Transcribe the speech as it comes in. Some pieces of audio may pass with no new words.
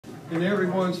and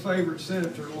everyone's favorite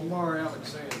Senator Lamar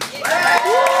Alexander.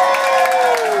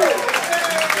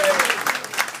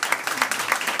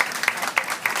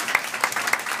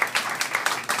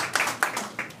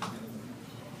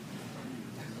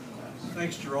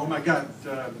 Thanks, Jerome. I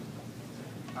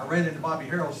ran into Bobby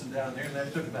Harrelson down there, and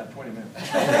that took about 20 minutes.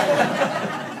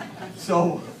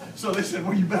 So they said,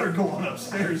 well, you better go on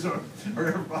upstairs or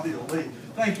everybody will leave.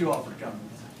 Thank you all for coming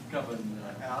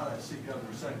out. I see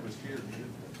Governor Sundquist here.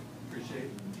 Appreciate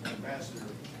it. Ambassador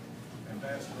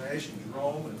Ash and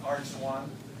Jerome and Art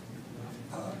Swan.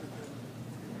 I want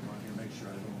to make sure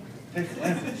I don't take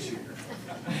advantage here.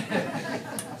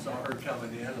 Saw her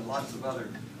coming in, and lots of other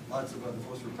folks.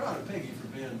 We're proud of Peggy for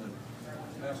being the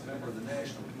last member of the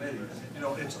National Committee. You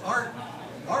know, it's Art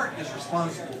is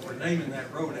responsible for naming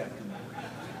that road after me.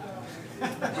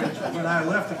 Which, when I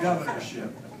left the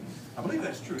governorship, I believe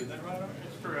that's true. Is that right, Art?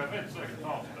 It's true. I've had second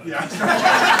thoughts about it. Yeah, that's right.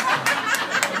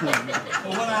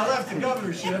 Well, when I left the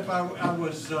governorship, I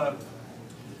was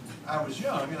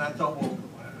young, and I thought, well,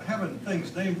 having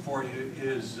things named for you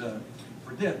is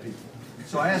for dead people.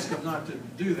 So I asked them not to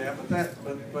do that,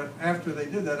 but after they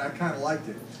did that, I kind of liked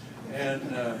it.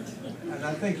 And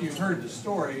I think you've heard the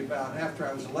story about after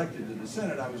I was elected to the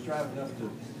Senate, I was driving up to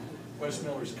West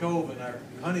Miller's Cove, and our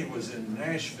honey was in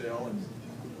Nashville, and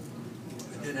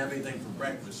I didn't have anything for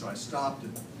breakfast, so I stopped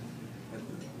at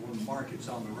one of the markets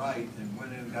on the right and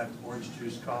went in and got orange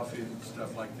juice, coffee, and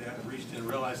stuff like that. I reached in and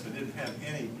realized I didn't have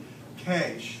any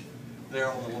cash there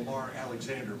on the Lamar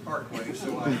Alexander Parkway,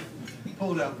 so I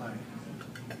pulled out my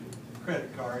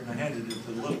credit card and I handed it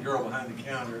to the little girl behind the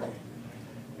counter.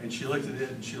 And she looked at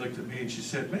it, and she looked at me, and she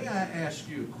said, "May I ask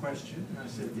you a question?" And I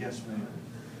said, "Yes, ma'am."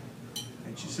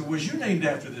 And she said, "Was you named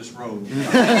after this road?"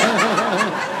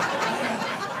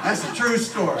 That's a true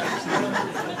story.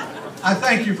 I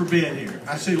thank you for being here.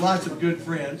 I see lots of good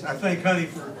friends. I thank Honey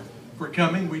for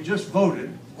coming. We just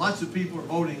voted. Lots of people are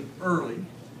voting early.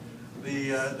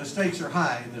 The stakes are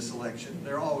high in this election.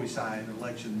 They're always high in an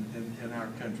election in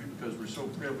our country because we're so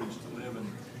privileged to live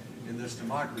in this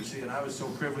democracy, and I was so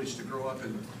privileged to grow up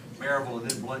in Maryville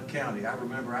and in Blount County. I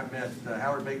remember I met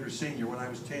Howard Baker Sr. when I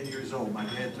was 10 years old. My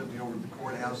dad took me over to the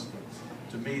courthouse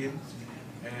to meet him,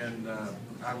 and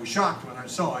I was shocked when I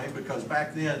saw him because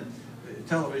back then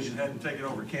television hadn't taken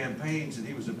over campaigns, and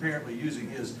he was apparently using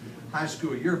his high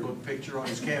school yearbook picture on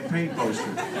his campaign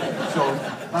poster. So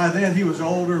by then he was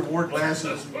older, wore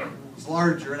glasses, was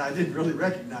larger, and I didn't really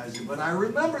recognize him. But I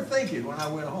remember thinking when I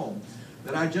went home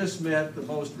that I just met the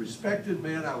most respected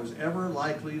man I was ever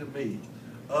likely to meet,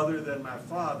 other than my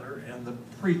father and the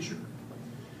preacher.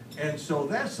 And so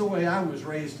that's the way I was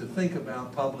raised to think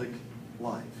about public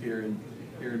life here in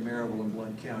Maryville and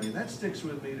Blount County. And that sticks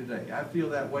with me today. I feel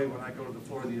that way when I go to the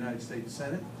floor of the United States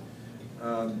Senate.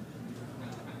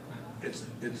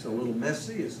 It's a little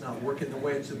messy. It's not working the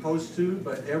way it's supposed to,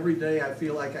 but every day I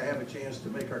feel like I have a chance to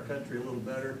make our country a little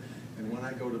better. And when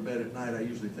I go to bed at night, I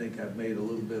usually think I've made a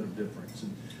little bit of difference.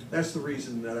 And that's the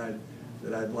reason that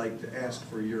I'd like to ask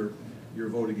for your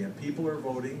vote again. People are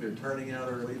voting. They're turning out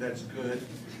early. That's good.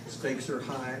 Stakes are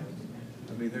high.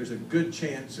 I mean, there's a good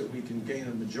chance that we can gain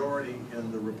a majority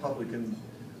in the Republican,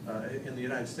 in the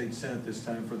United States Senate this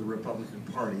time for the Republican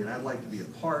Party. And I'd like to be a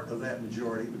part of that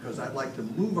majority because I'd like to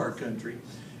move our country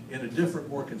in a different,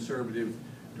 more conservative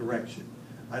direction.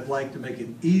 I'd like to make it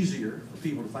easier for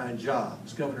people to find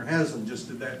jobs. Governor Haslam just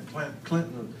did that in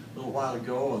Clinton a little while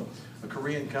ago. A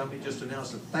Korean company just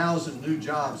announced 1,000 new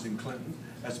jobs in Clinton.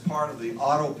 That's part of the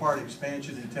auto part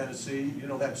expansion in Tennessee. You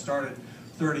know, that started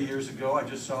 30 years ago. I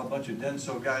just saw a bunch of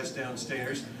Denso guys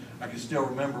downstairs. I can still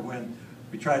remember when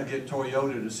we tried to get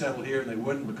Toyota to settle here and they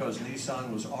wouldn't because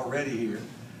Nissan was already here.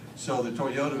 So the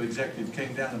Toyota executive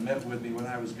came down and met with me when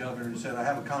I was governor and said, "I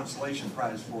have a consolation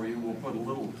prize for you. We'll put a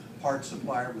little parts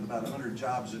supplier with about 100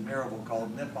 jobs in Maryville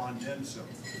called Nippon Denso."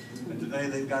 And today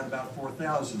they've got about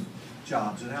 4,000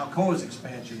 jobs. And Alcoa's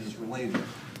expansion is related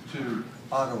to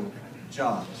auto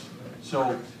jobs.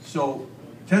 So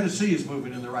Tennessee is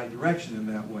moving in the right direction in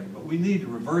that way. But we need to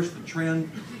reverse the trend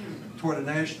toward a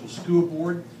national school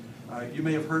board. You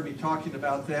may have heard me talking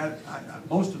about that.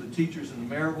 Most of the teachers in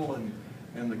the Maryville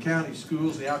and the county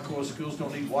schools, the Alcoa schools,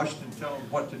 don't need Washington to tell them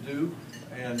what to do.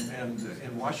 And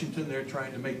in Washington, they're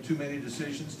trying to make too many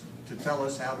decisions to tell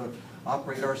us how to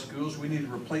operate our schools. We need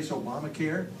to replace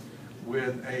Obamacare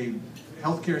with a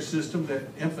healthcare system that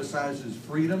emphasizes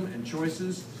freedom and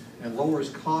choices and lowers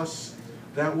costs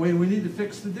that way. We need to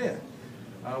fix the debt.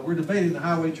 We're debating the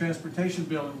highway transportation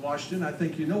bill in Washington. I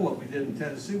think you know what we did in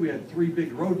Tennessee. We had 3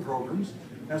 big road programs.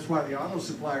 That's why the auto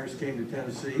suppliers came to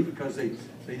Tennessee, because they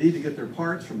need to get their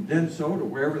parts from Denso to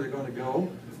wherever they're going to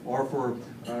go. or for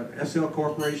SL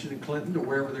Corporation in Clinton to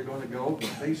wherever they're going to go.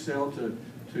 But they sell to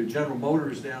General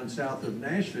Motors down south of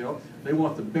Nashville. They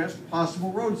want the best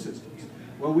possible road systems.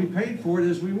 Well, we paid for it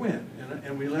as we went,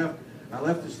 and I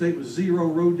left the state with 0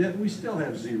 road debt, and we still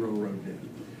have 0 road debt.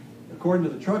 According to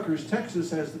the truckers,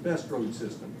 Texas has the best road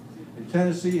system, and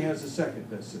Tennessee has the second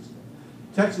best system.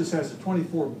 Texas has a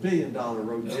 $24 billion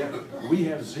road debt. We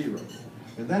have 0.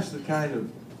 And that's the kind of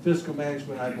fiscal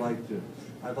management I'd like to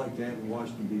have in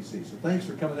Washington, D.C. So thanks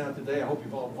for coming out today. I hope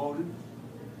you've all voted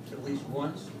at least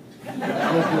once.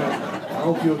 I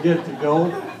hope you'll get to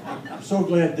go. I'm so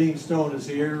glad Dean Stone is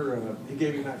here. He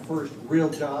gave me my first real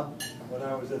job when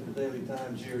I was at the Daily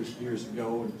Times years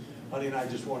ago. And Honey and I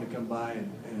just want to come by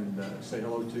and say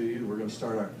hello to you. We're going to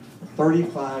start our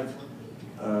 35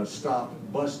 stop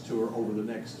bus tour over the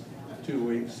next 2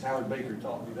 weeks. Howard Baker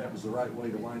taught me that was the right way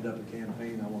to wind up a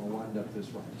campaign. I want to wind up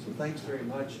this way. So thanks very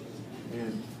much,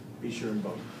 and be sure and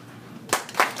vote.